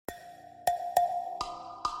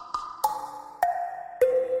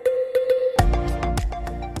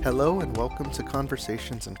Hello and welcome to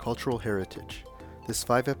Conversations in Cultural Heritage. This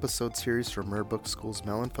 5 episode series from Book School's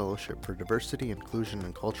Mellon Fellowship for Diversity, Inclusion,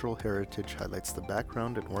 and Cultural Heritage highlights the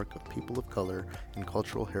background and work of people of color in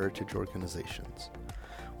cultural heritage organizations.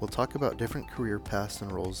 We'll talk about different career paths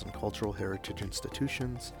and roles in cultural heritage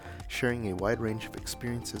institutions, sharing a wide range of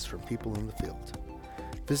experiences from people in the field.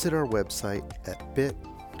 Visit our website at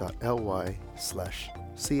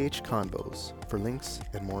bit.ly/chconvos for links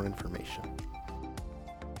and more information.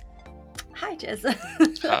 Hi, Jess. Hi,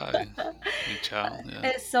 Michelle. Yeah.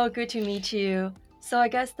 It's so good to meet you. So I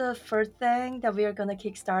guess the first thing that we are gonna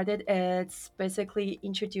kick started is basically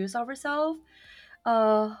introduce ourselves.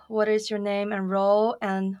 What is your name and role,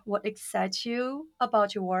 and what excites you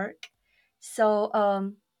about your work? So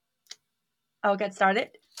I'll get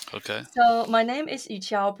started. Okay. So my name is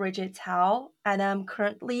Yiqiao Bridget Cao, and I'm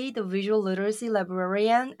currently the visual literacy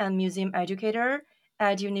librarian and museum educator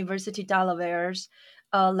at University Delaware's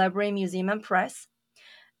Library, Museum, and Press.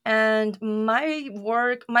 And my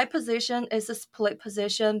position is a split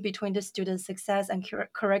position between the student success and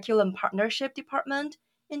curriculum partnership department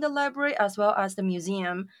in the library as well as the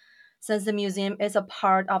museum, since the museum is a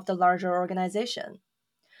part of the larger organization.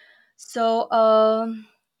 So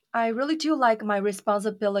I really do like my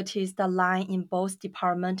responsibilities that lie in both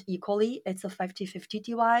department equally. It's a 50-50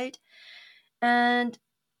 divide. And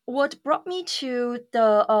what brought me to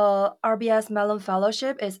the RBS Mellon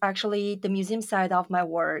Fellowship is actually the museum side of my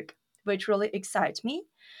work, which really excites me.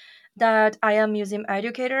 That I am museum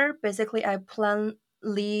educator. Basically, I plan,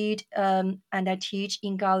 lead, and I teach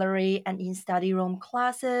in gallery and in study room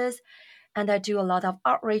classes. And I do a lot of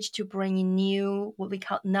outreach to bring in new, what we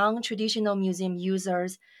call non-traditional museum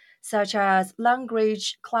users, such as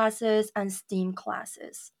language classes and STEAM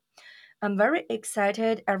classes. I'm very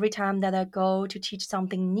excited every time that I go to teach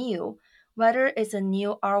something new, whether it's a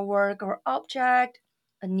new artwork or object,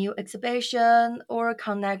 a new exhibition, or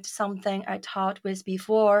connect something I taught with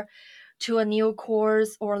before to a new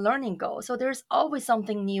course or learning goal. So there's always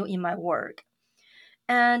something new in my work.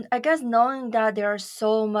 And I guess knowing that there are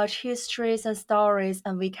so much histories and stories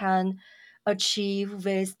and we can achieve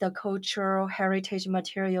with the cultural heritage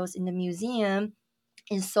materials in the museum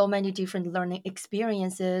in so many different learning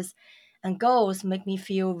experiences and goals make me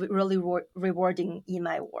feel really rewarding in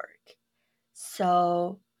my work.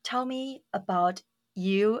 So tell me about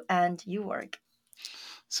you and your work.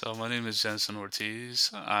 So my name is Jensen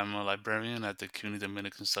Ortiz. I'm a librarian at the CUNY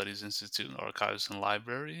Dominican Studies Institute Archives and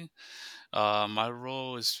Library. My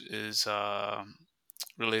role is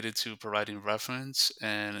related to providing reference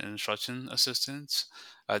and instruction assistance.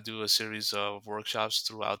 I do a series of workshops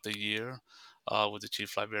throughout the year with the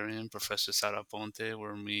chief librarian, Professor Sara Ponte,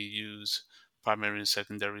 where we use primary and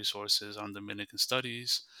secondary sources on Dominican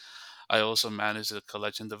studies. I also manage the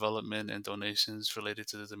collection development and donations related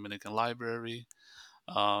to the Dominican Library.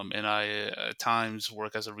 And I at times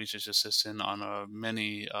work as a research assistant on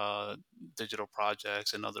many digital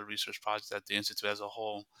projects and other research projects that the institute as a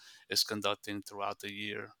whole is conducting throughout the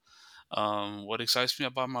year. What excites me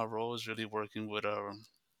about my role is really working with a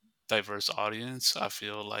diverse audience. I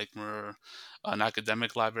feel like we're an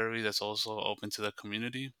academic library that's also open to the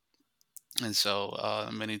community. And so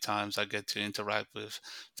many times I get to interact with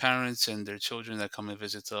parents and their children that come and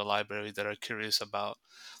visit the library that are curious about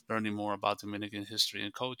learning more about Dominican history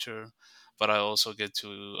and culture. But I also get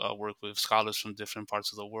to work with scholars from different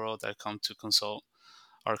parts of the world that come to consult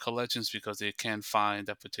our collections because they can't find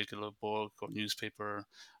that particular book or newspaper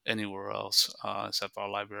anywhere else except our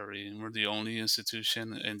library. And we're the only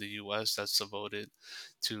institution in the U.S. that's devoted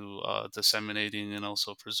to disseminating and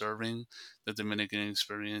also preserving the Dominican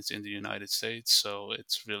experience in the United States. So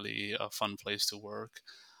it's really a fun place to work.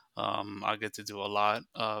 I get to do a lot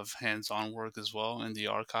of hands-on work as well in the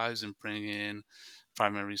archives and bring in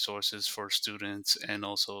primary sources for students and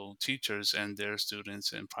also teachers and their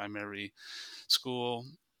students in primary school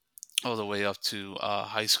all the way up to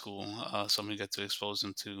high school. So we get to expose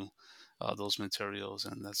them to those materials,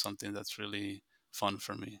 and that's something that's really fun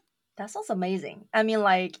for me. That sounds amazing. I mean,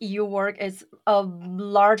 like your work is a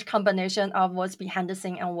large combination of what's behind the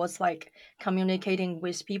scene and what's like communicating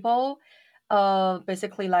with people.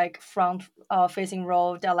 Basically like front facing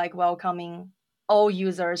role that like welcoming all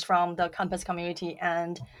users from the campus community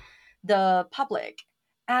and the public.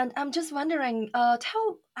 And I'm just wondering,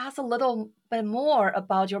 tell us a little bit more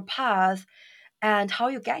about your path and how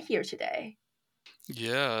you get here today.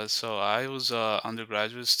 Yeah, so I was a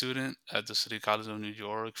undergraduate student at the City College of New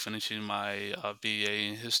York, finishing my BA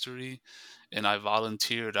in history, and I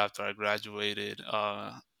volunteered after I graduated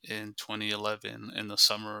in 2011 in the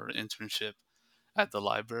summer internship at the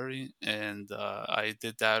library, and I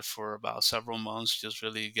did that for about several months, just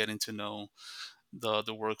really getting to know the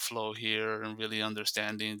workflow here and really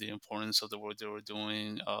understanding the importance of the work they were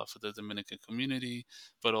doing for the Dominican community,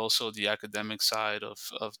 but also the academic side of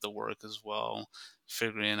the work as well,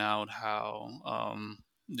 figuring out how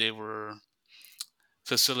they were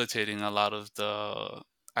facilitating a lot of the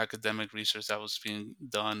academic research that was being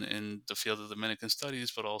done in the field of Dominican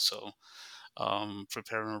studies, but also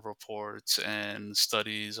preparing reports and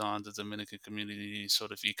studies on the Dominican community,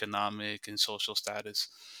 sort of economic and social status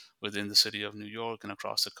within the city of New York and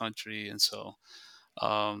across the country. And so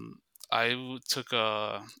um, took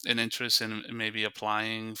an interest in maybe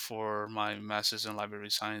applying for my master's in library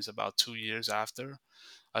science about 2 years after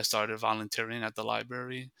I started volunteering at the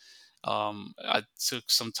library. I took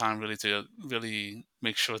some time really to really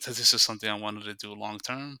make sure that this is something I wanted to do long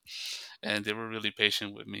term, and they were really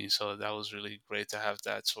patient with me. So that was really great to have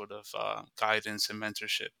that sort of guidance and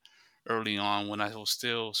mentorship early on when I was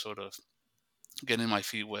still sort of getting my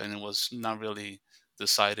feet wet and was not really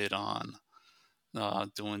decided on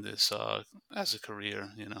doing this as a career.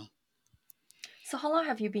 So how long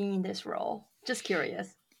have you been in this role? Just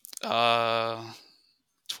curious. Uh,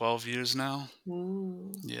 12 years now.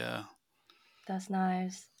 Ooh, Yeah, that's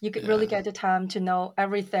nice. You could really yeah. get the time to know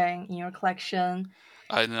everything in your collection.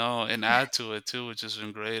 I know, and add to it too, which has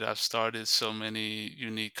been great. I've started so many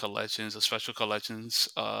unique collections, a special collections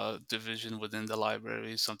division within the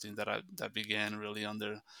library, something that began really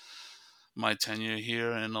under my tenure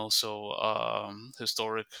here, and also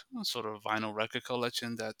historic sort of vinyl record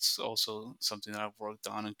collection. That's also something that I've worked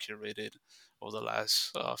on and curated over the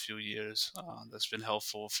last few years. That's been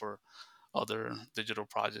helpful for other digital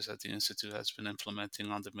projects that the institute has been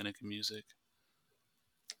implementing on Dominican music.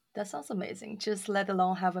 That sounds amazing. Just let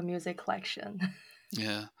alone have a music collection.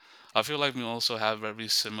 Yeah, I feel like we also have very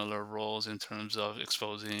similar roles in terms of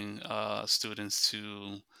exposing students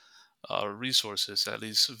to resources, at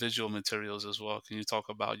least visual materials as well. Can you talk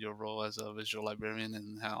about your role as a visual librarian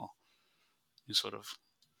and how you sort of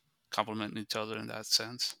complement each other in that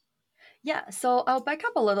sense? Yeah, so I'll back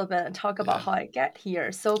up a little bit and talk about Yeah. how I get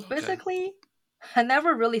here. So Okay. basically, I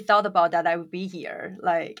never really thought about that I would be here,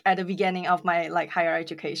 like at the beginning of my like higher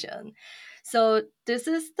education. So this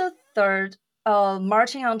is the third,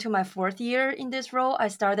 marching on to my fourth year in this role. I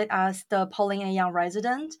started as the Pauline A. Young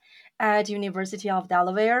resident at University of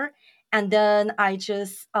Delaware, and then I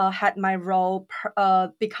just had my role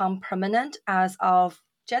become permanent as of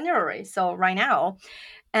January. So right now,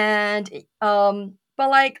 and but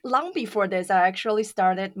like long before this, I actually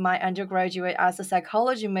started my undergraduate as a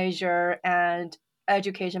psychology major and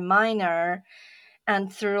education minor.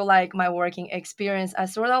 And through like my working experience, I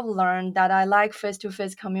sort of learned that I like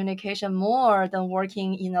face-to-face communication more than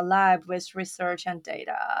working in a lab with research and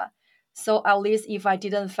data. So at least if I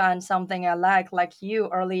didn't find something I like you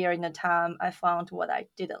earlier in the time, I found what I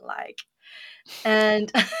didn't like.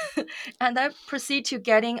 And and I proceed to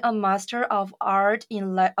getting a Master of Art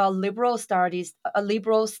in a liberal studies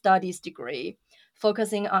degree,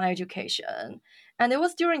 focusing on education. And it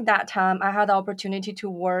was during that time I had the opportunity to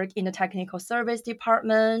work in the technical service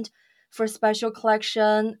department for special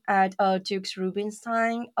collection at Duke's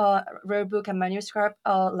Rubinstein rare book and manuscript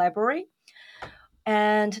library.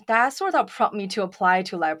 And that sort of prompted me to apply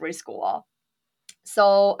to library school.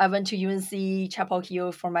 So I went to UNC Chapel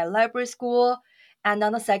Hill for my library school. And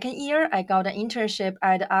on the second year, I got an internship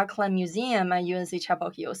at the Auckland Museum at UNC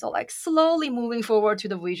Chapel Hill. So like slowly moving forward to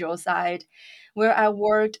the visual side, where I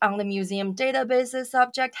worked on the museum databases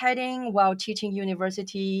subject heading while teaching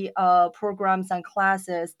university programs and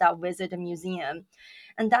classes that visit the museum.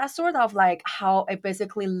 And that's sort of like how it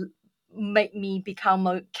basically made me become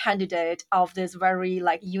a candidate of this very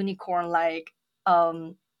like unicorn like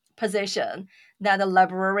position, that a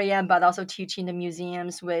librarian but also teaching the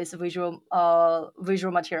museums with visual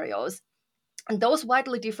materials. And those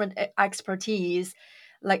widely different expertise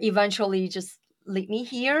like eventually just lead me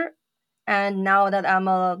here. And now that I'm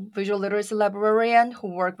a visual literacy librarian who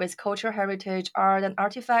work with culture, heritage, art, and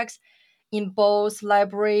artifacts in both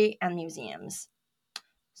library and museums.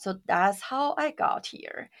 So that's how I got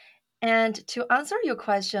here. And to answer your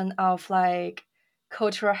question of like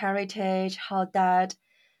cultural heritage, how that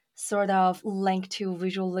sort of link to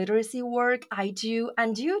visual literacy work, I do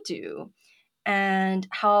and you do, and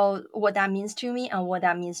how what that means to me and what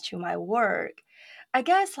that means to my work. I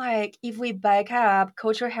guess like if we back up,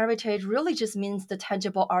 cultural heritage really just means the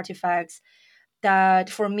tangible artifacts that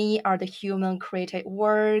for me are the human created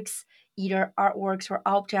works, either artworks or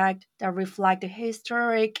objects that reflect the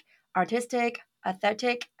historic, artistic,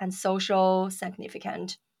 aesthetic, and social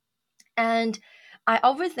significance. And I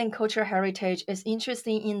always think cultural heritage is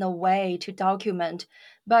interesting in a way to document,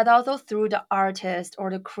 but also through the artist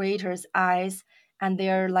or the creator's eyes and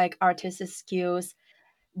their like artistic skills,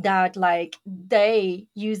 that like they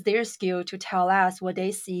use their skill to tell us what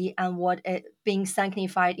they see and what it being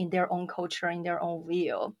sanctified in their own culture, in their own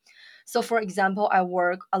view. So for example, I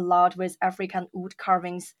work a lot with African wood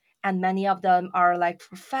carvings, and many of them are like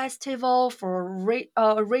for festival, for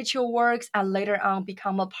ritual works, and later on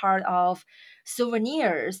become a part of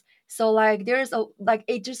souvenirs. So like there's a like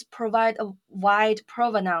it just provide a wide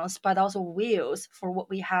provenance but also views for what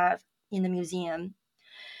we have in the museum.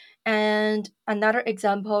 And another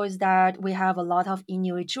example is that we have a lot of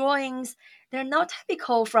Inuit drawings. They're not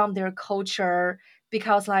typical from their culture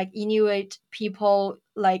because like Inuit people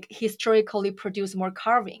like historically produce more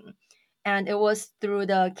carving. And it was through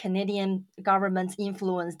the Canadian government's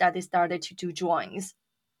influence that they started to do drawings.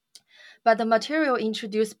 But the material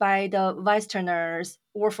introduced by the Westerners,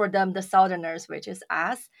 or for them the Southerners, which is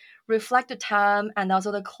us, reflect the time and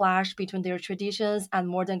also the clash between their traditions and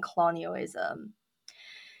modern colonialism.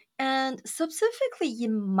 And specifically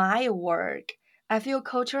in my work, I feel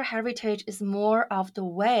cultural heritage is more of the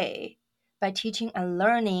way by teaching and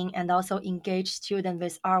learning and also engage students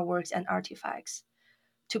with artworks and artifacts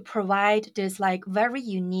to provide this like very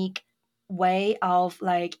unique way of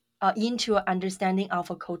like into understanding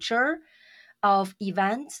of a culture, of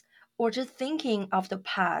events, or just thinking of the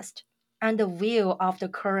past and the view of the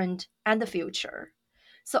current and the future.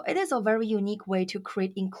 So it is a very unique way to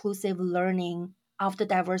create inclusive learning of the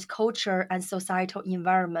diverse culture and societal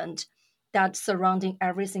environment that's surrounding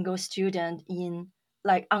every single student in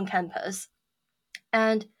like on campus.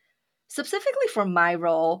 And specifically for my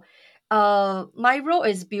role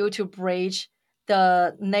is built to bridge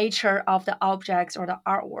the nature of the objects or the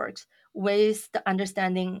artworks with the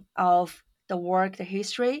understanding of the work, the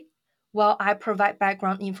history, while I provide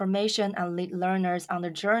background information and lead learners on the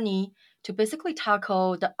journey to basically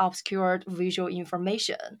tackle the obscured visual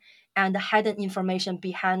information and the hidden information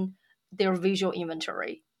behind their visual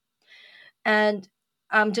inventory. And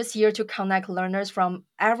I'm just here to connect learners from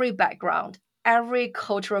every background, every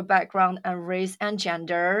cultural background and race and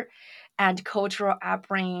gender and cultural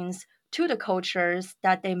upbringings to the cultures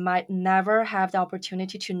that they might never have the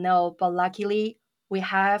opportunity to know. But luckily, we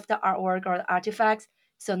have the artwork or the artifacts.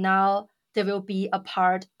 So now they will be a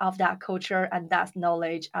part of that culture and that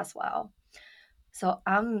knowledge as well. So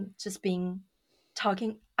I'm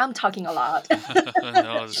talking a lot.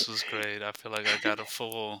 No, this was great. I feel like I got a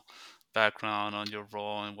full background on your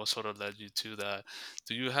role and what sort of led you to that.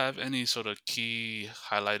 Do you have any sort of key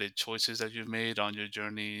highlighted choices that you've made on your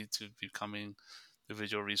journey to becoming the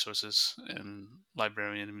visual resources and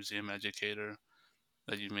librarian and museum educator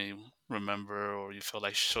that you may remember or you feel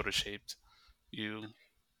like sort of shaped you?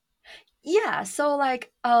 Yeah, so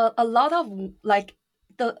like a lot of like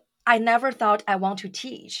the I never thought I want to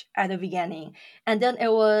teach at the beginning, and then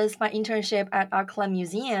it was my internship at Art Clan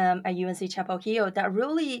Museum at UNC Chapel Hill that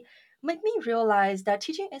really made me realize that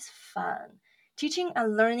teaching is fun. Teaching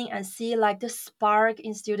and learning and see like the spark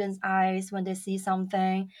in students' eyes when they see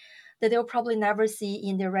something that they'll probably never see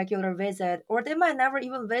in their regular visit, or they might never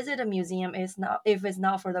even visit a museum is not if it's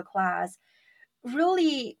not for the class.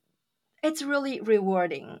 Really, it's really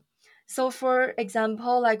rewarding. So, for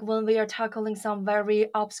example, like when we are tackling some very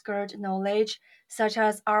obscure knowledge, such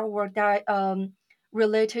as artwork that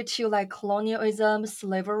related to like colonialism,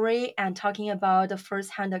 slavery, and talking about the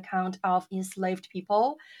first-hand account of enslaved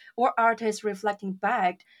people, or artists reflecting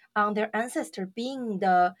back on their ancestor being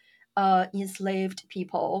the enslaved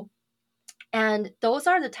people, and those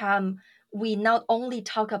are the time we not only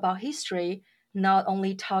talk about history, not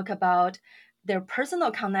only talk about their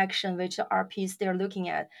personal connection with the art piece they're looking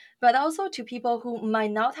at, but also to people who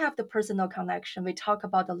might not have the personal connection. We talk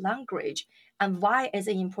about the language and why is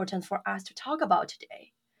it important for us to talk about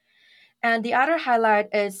today. And the other highlight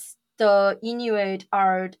is the Inuit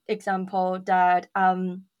art example that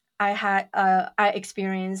I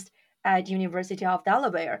experienced at University of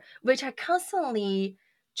Delaware, which I constantly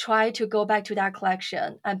try to go back to that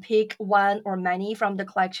collection and pick one or many from the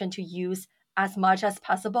collection to use as much as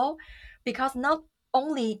possible, because not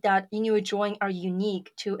only that Inuit drawing are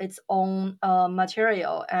unique to its own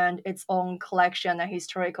material and its own collection and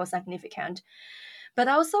historical significance, but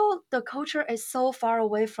also, the culture is so far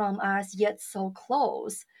away from us, yet so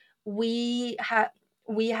close. We have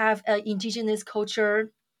we have an indigenous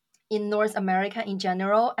culture in North America in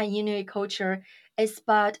general, and Inuit culture is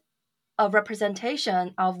but a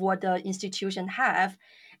representation of what the institution have,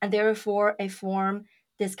 and therefore it form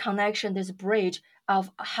this connection, this bridge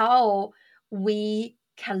of how we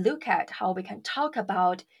can look at, how we can talk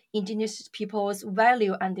about indigenous people's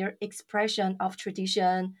value and their expression of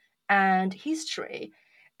tradition and history.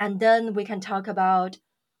 And then we can talk about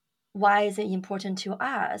why is it important to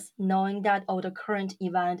us, knowing that all the current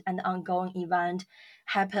event and ongoing event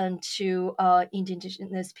happen to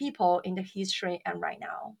indigenous people in the history and right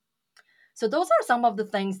now. So those are some of the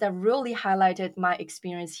things that really highlighted my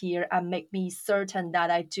experience here and make me certain that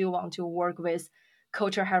I do want to work with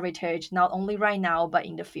cultural heritage, not only right now, but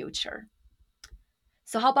in the future.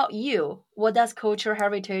 So how about you? What does cultural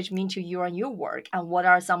heritage mean to you and your work? And what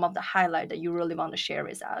are some of the highlights that you really want to share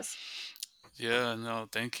with us? Yeah, no,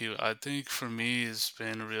 thank you. I think for me, it's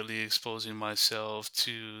been really exposing myself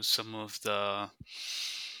to some of the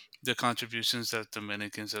contributions that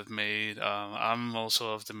Dominicans have made. I'm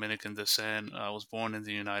also of Dominican descent. I was born in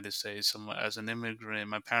the United States. As an immigrant,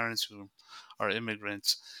 my parents, who are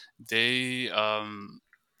immigrants, they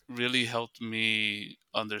really helped me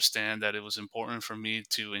understand that it was important for me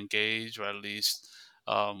to engage, or at least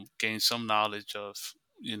gain some knowledge of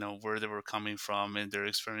where they were coming from and their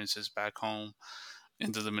experiences back home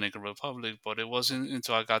in the Dominican Republic. But it wasn't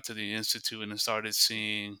until I got to the institute and started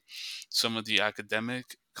seeing some of the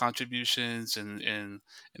academic contributions and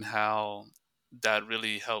how that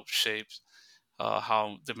really helped shape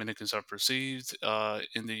how Dominicans are perceived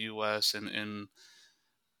in the U.S. And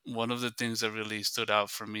one of the things that really stood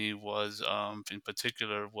out for me was, in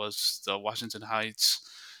particular, was the Washington Heights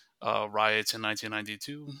riots in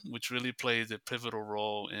 1992, which really played a pivotal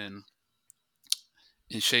role in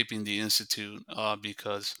shaping the institute,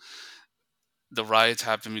 because the riots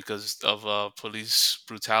happened because of a police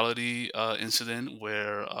brutality incident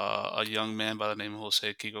where a young man by the name of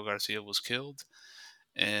Jose Kiko Garcia was killed,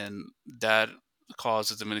 and that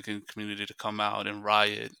caused the Dominican community to come out and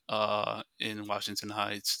riot in Washington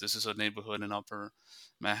Heights. This is a neighborhood in Upper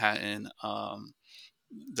Manhattan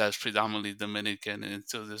that's predominantly Dominican, and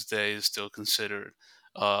to this day is still considered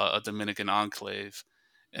a Dominican enclave.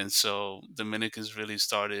 And so Dominicans really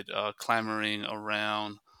started clamoring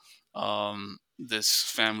around this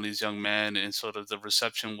family's young man, and sort of the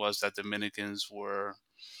reception was that Dominicans were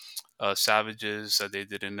savages, that they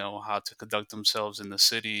didn't know how to conduct themselves in the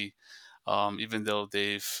city, even though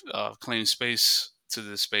they've claimed space to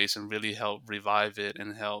this space and really helped revive it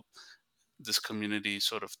and help this community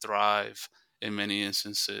sort of thrive in many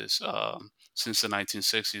instances since the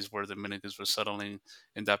 1960s, where Dominicans were settling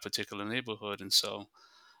in that particular neighborhood. And so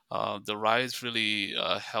the riots really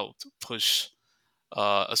helped push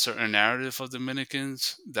a certain narrative of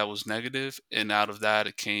Dominicans that was negative, and out of that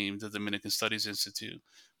it came the Dominican Studies Institute,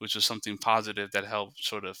 which was something positive that helped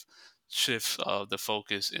sort of shift the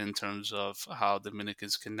focus in terms of how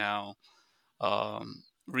Dominicans can now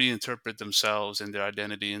reinterpret themselves and their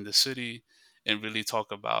identity in the city, and really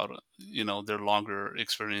talk about their longer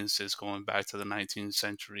experiences going back to the 19th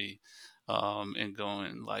century, and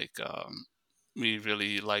going like. We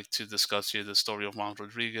really like to discuss here the story of Juan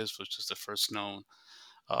Rodriguez, which is the first known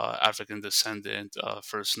African descendant,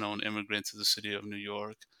 first known immigrant to the city of New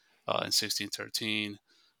York in 1613.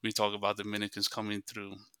 We talk about Dominicans coming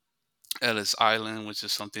through Ellis Island, which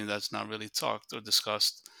is something that's not really talked or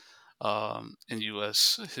discussed in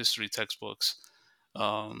U.S. history textbooks.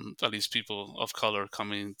 At least people of color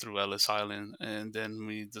coming through Ellis Island. And then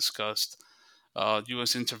we discussed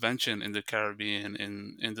U.S. intervention in the Caribbean,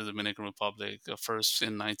 in the Dominican Republic, first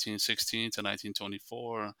in 1916 to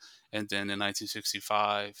 1924, and then in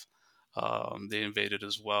 1965 they invaded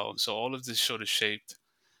as well. So all of this sort of shaped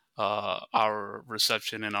our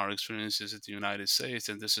reception and our experiences in the United States.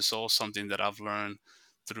 And this is all something that I've learned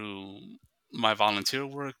through my volunteer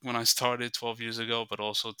work when I started 12 years ago, but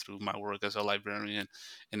also through my work as a librarian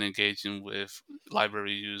and engaging with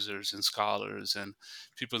library users and scholars and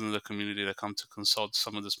people in the community that come to consult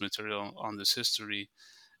some of this material on this history.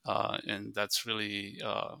 And that's really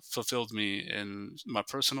fulfilled me in my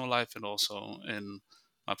personal life and also in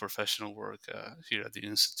my professional work here at the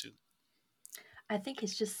Institute. I think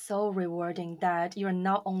it's just so rewarding that you're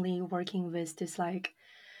not only working with this like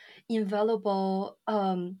invaluable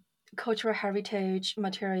cultural heritage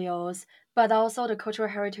materials, but also the cultural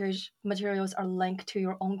heritage materials are linked to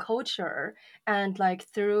your own culture. And like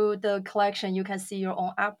through the collection, you can see your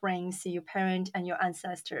own upbringing, see your parent and your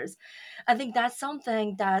ancestors. I think that's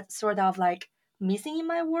something that sort of like missing in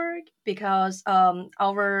my work because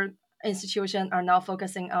our institution are now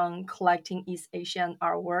focusing on collecting East Asian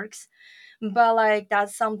artworks, but like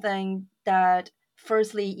that's something that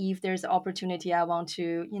firstly, if there's opportunity, I want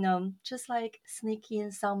to, just like sneak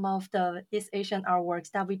in some of the East Asian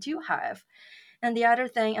artworks that we do have. And the other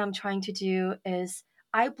thing I'm trying to do is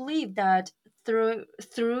I believe that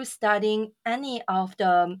through studying any of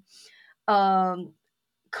the um,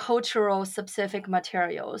 cultural specific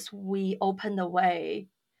materials, we open the way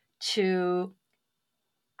to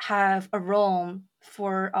have a room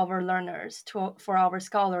for our learners, for our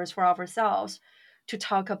scholars, for ourselves to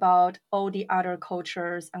talk about all the other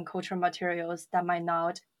cultures and cultural materials that might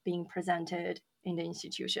not being presented in the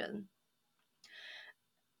institution.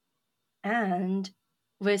 And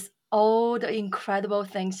with all the incredible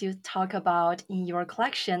things you talk about in your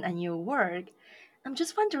collection and your work, I'm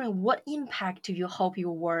just wondering what impact do you hope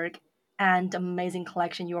your work and the amazing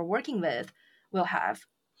collection you're working with will have?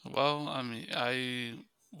 Well, I mean, I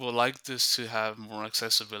would like this to have more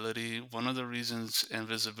accessibility. One of the reasons, and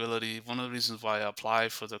visibility, one of the reasons why I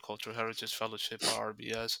applied for the Cultural Heritage Fellowship at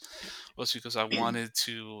RBS was because I wanted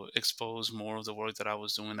to expose more of the work that I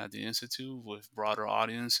was doing at the Institute with broader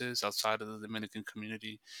audiences outside of the Dominican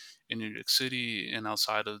community in New York City and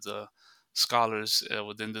outside of the scholars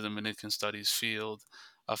within the Dominican studies field.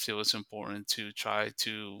 I feel it's important to try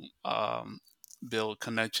to build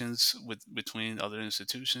connections with between other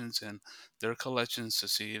institutions and their collections to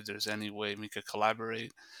see if there's any way we could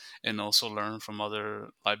collaborate and also learn from other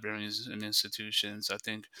librarians and institutions. I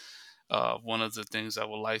think one of the things I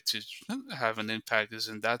would like to have an impact is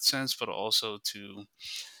in that sense, but also to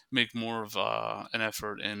make more of an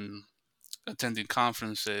effort in attending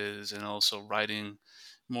conferences and also writing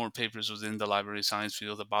more papers within the library science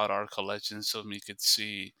field about our collections so we could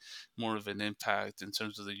see more of an impact in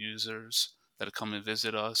terms of the users that come and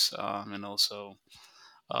visit us, and also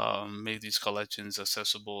make these collections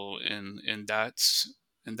accessible in that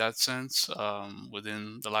sense,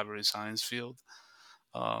 within the library science field.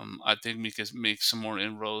 I think we could make some more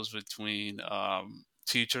inroads between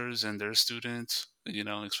teachers and their students,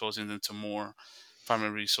 exposing them to more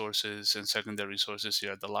primary resources and secondary resources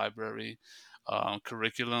here at the library.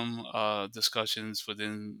 Curriculum discussions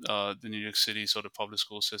within the New York City sort of public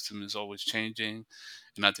school system is always changing,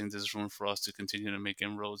 and I think there's room for us to continue to make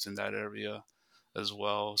inroads in that area as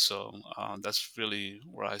well. So that's really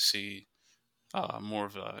where I see more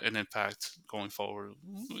of an impact going forward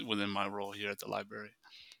within my role here at the library.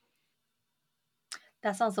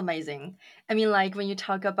 That sounds amazing. I mean, like when you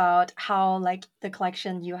talk about how like the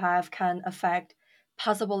collection you have can affect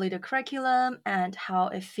possibly the curriculum and how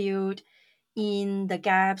it filled in the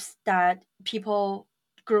gaps that people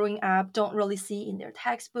growing up don't really see in their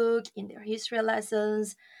textbook, in their history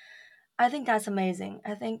lessons. I think that's amazing.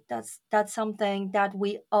 I think that's something that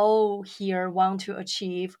we all here want to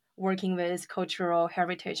achieve working with cultural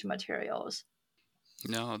heritage materials.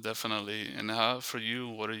 No, definitely. And how for you,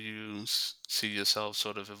 what do you see yourself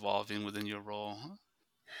sort of evolving within your role?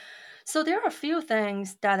 So there are a few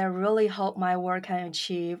things that I really hope my work can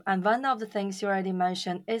achieve, and one of the things you already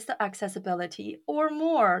mentioned is the accessibility or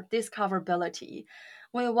more discoverability.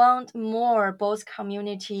 We want more both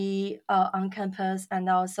community on campus and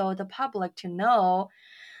also the public to know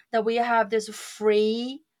that we have this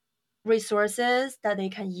free resources that they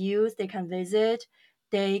can use, they can visit,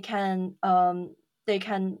 they can they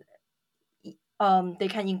can they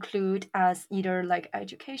can include as either like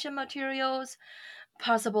education materials,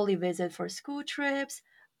 possibly visit for school trips,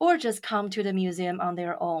 or just come to the museum on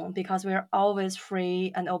their own because we're always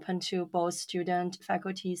free and open to both student,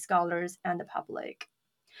 faculty, scholars, and the public.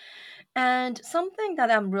 And something that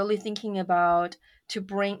I'm really thinking about to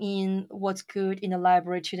bring in what's good in the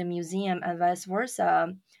library to the museum and vice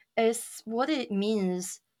versa is what it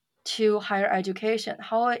means to higher education,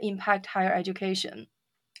 how it impact higher education.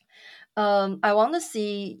 I want to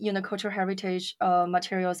see cultural heritage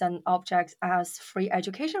materials and objects as free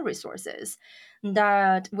education resources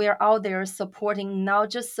that we're out there supporting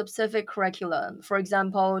not just specific curriculum. For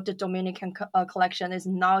example, the Dominican collection is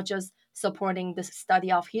not just supporting the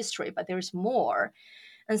study of history, but there's more.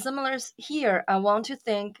 And similar here, I want to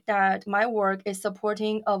think that my work is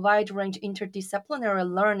supporting a wide range interdisciplinary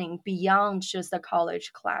learning beyond just the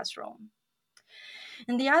college classroom.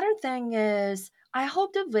 And the other thing is, I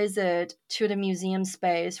hope the visit to the museum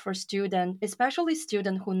space for students, especially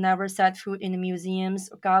students who never set foot in the museums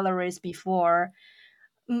or galleries before,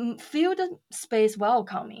 feel the space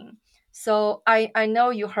welcoming. So I know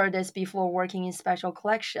you heard this before working in special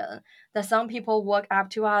collection, that some people walk up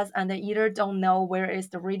to us and they either don't know where is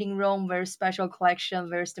the reading room, where's special collection,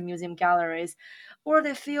 where's the museum galleries, or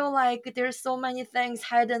they feel like there's so many things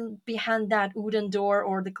hidden behind that wooden door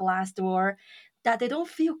or the glass door that they don't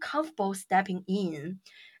feel comfortable stepping in.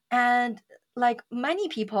 And like many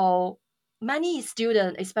people, many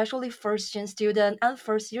students, especially first gen student and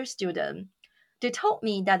first year student, They told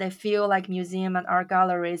me that they feel like museum and art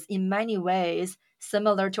galleries in many ways,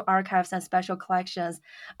 similar to archives and special collections,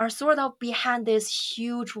 are sort of behind this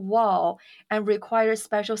huge wall and require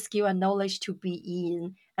special skill and knowledge to be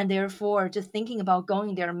in. And therefore, just thinking about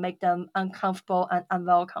going there make them uncomfortable and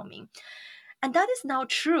unwelcoming. And that is not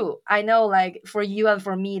true. I know, like, for you and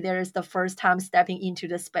for me, there is the first time stepping into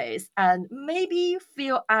the space and maybe you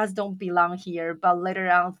feel as don't belong here, but later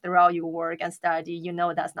on throughout your work and study, you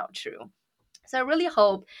know that's not true. So I really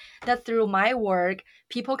hope that through my work,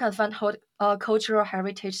 people can find cultural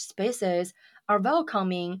heritage spaces are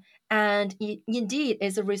welcoming and indeed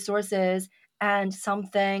is resources and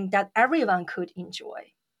something that everyone could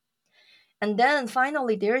enjoy. And then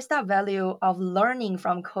finally, there's that value of learning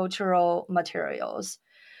from cultural materials.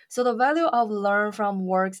 So the value of learn from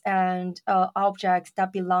works and objects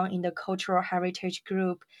that belong in the cultural heritage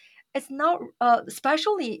group, it's not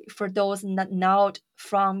especially for those not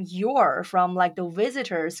from like the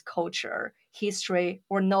visitors' culture, history,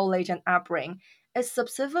 or knowledge and upbringing. It's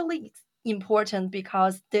specifically important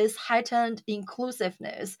because this heightened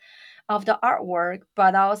inclusiveness of the artwork,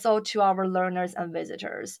 but also to our learners and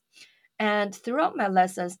visitors. And throughout my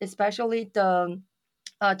lessons, especially the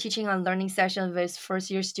teaching and learning session with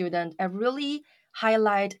first year student, I really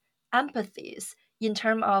highlight empathies in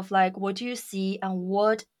terms of like what do you see and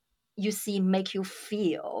what you see make you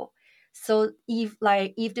feel. So if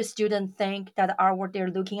the student think that the artwork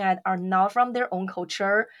they're looking at are not from their own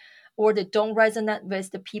culture, or they don't resonate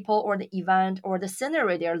with the people or the event or the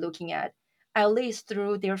scenery they're looking at least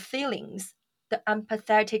through their feelings, the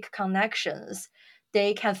empathetic connections,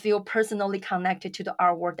 they can feel personally connected to the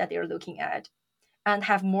artwork that they're looking at and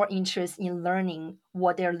have more interest in learning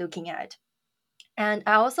what they're looking at. And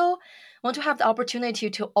I also want to have the opportunity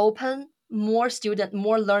to open more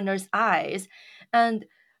learners' eyes and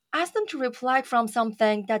ask them to reflect from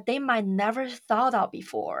something that they might never thought of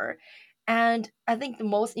before. And I think the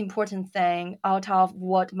most important thing out of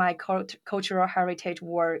what my cultural heritage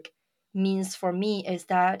work means for me is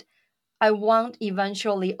that I want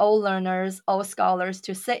eventually all learners, all scholars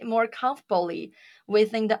to sit more comfortably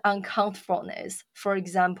within the uncomfortableness. For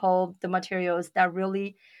example, the materials that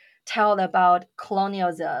really tell about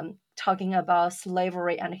colonialism, talking about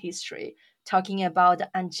slavery and history, talking about the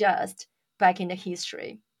unjust back in the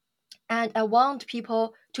history. And I want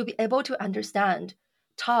people to be able to understand,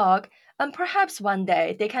 talk, and perhaps one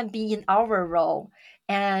day they can be in our role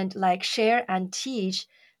and like share and teach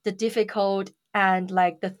the difficult and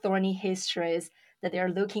like the thorny histories that they're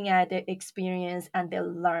looking at, they experience, and they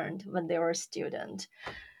learned when they were a student.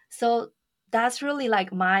 So that's really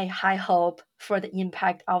like my high hope for the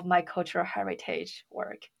impact of my cultural heritage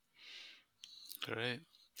work. Great.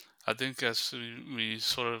 I think as we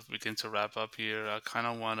sort of begin to wrap up here, I kind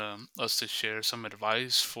of want us to share some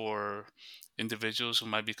advice for individuals who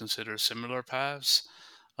might be considered similar paths.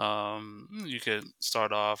 You could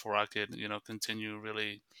start off, or I could, continue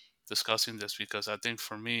really discussing this because I think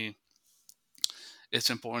for me, it's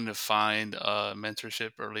important to find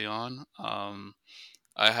mentorship early on.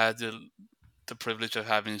 I had the privilege of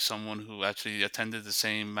having someone who actually attended the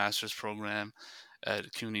same master's program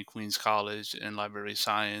at CUNY Queens College in library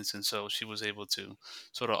science, and so she was able to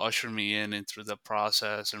sort of usher me in and through the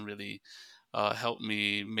process and really help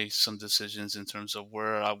me make some decisions in terms of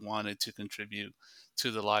where I wanted to contribute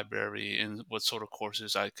to the library and what sort of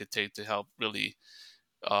courses I could take to help really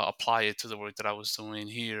apply it to the work that I was doing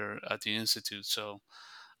here at the institute. So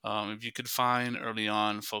if you could find early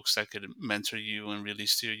on folks that could mentor you and really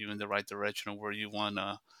steer you in the right direction of where you want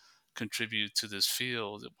to contribute to this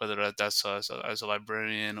field, whether that's as a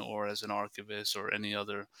librarian or as an archivist or any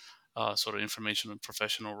other sort of information and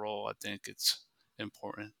professional role, I think it's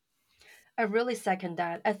important. I really second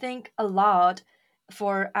that. I think a lot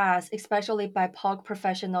for us, especially BIPOC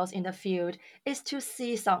professionals in the field, is to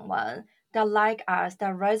see someone that like us,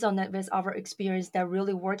 that resonate with our experience, that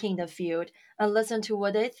really work in the field, and listen to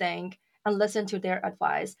what they think and listen to their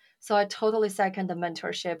advice. So I totally second the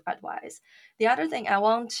mentorship advice. The other thing I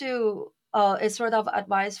want to is sort of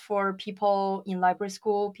advice for people in library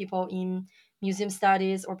school, people in museum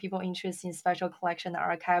studies, or people interested in special collection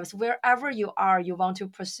archives, wherever you are, you want to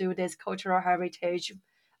pursue this cultural heritage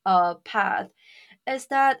path, is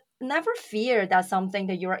that never fear that something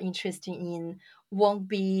that you're interested in won't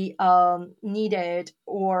be needed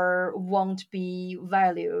or won't be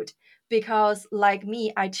valued. Because, like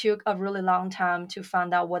me, I took a really long time to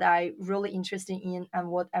find out what I really interested in and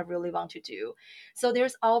what I really want to do. So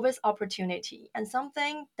there's always opportunity. And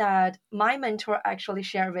something that my mentor actually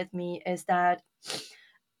shared with me is that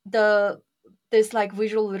the this like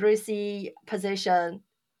visual literacy position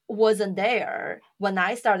wasn't there when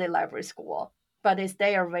I started library school. but it's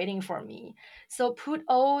there waiting for me. So put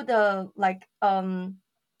all the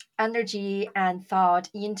energy and thought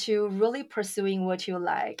into really pursuing what you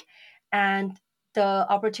like, and the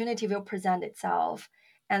opportunity will present itself.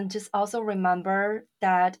 And just also remember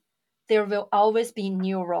that there will always be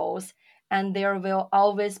new roles, and there will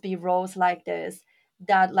always be roles like this,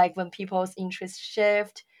 that like when people's interests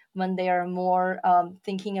shift, when they are more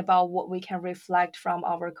thinking about what we can reflect from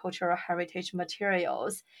our cultural heritage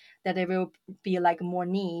materials, that there will be like more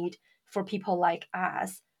need for people like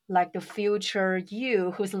us, like the future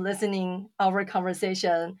you who's listening our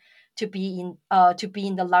conversation, to be in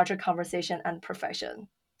the larger conversation and profession.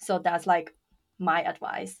 So that's like my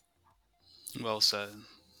advice. Well said,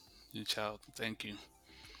 you child. Thank you.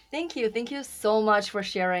 Thank you so much for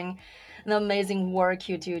sharing the amazing work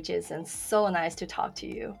you do, Jason. So nice to talk to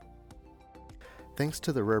you. Thanks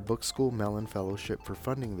to the Rare Book School Mellon Fellowship for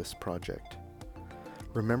funding this project.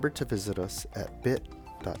 Remember to visit us at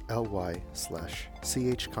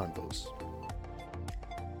bit.ly/chconvos.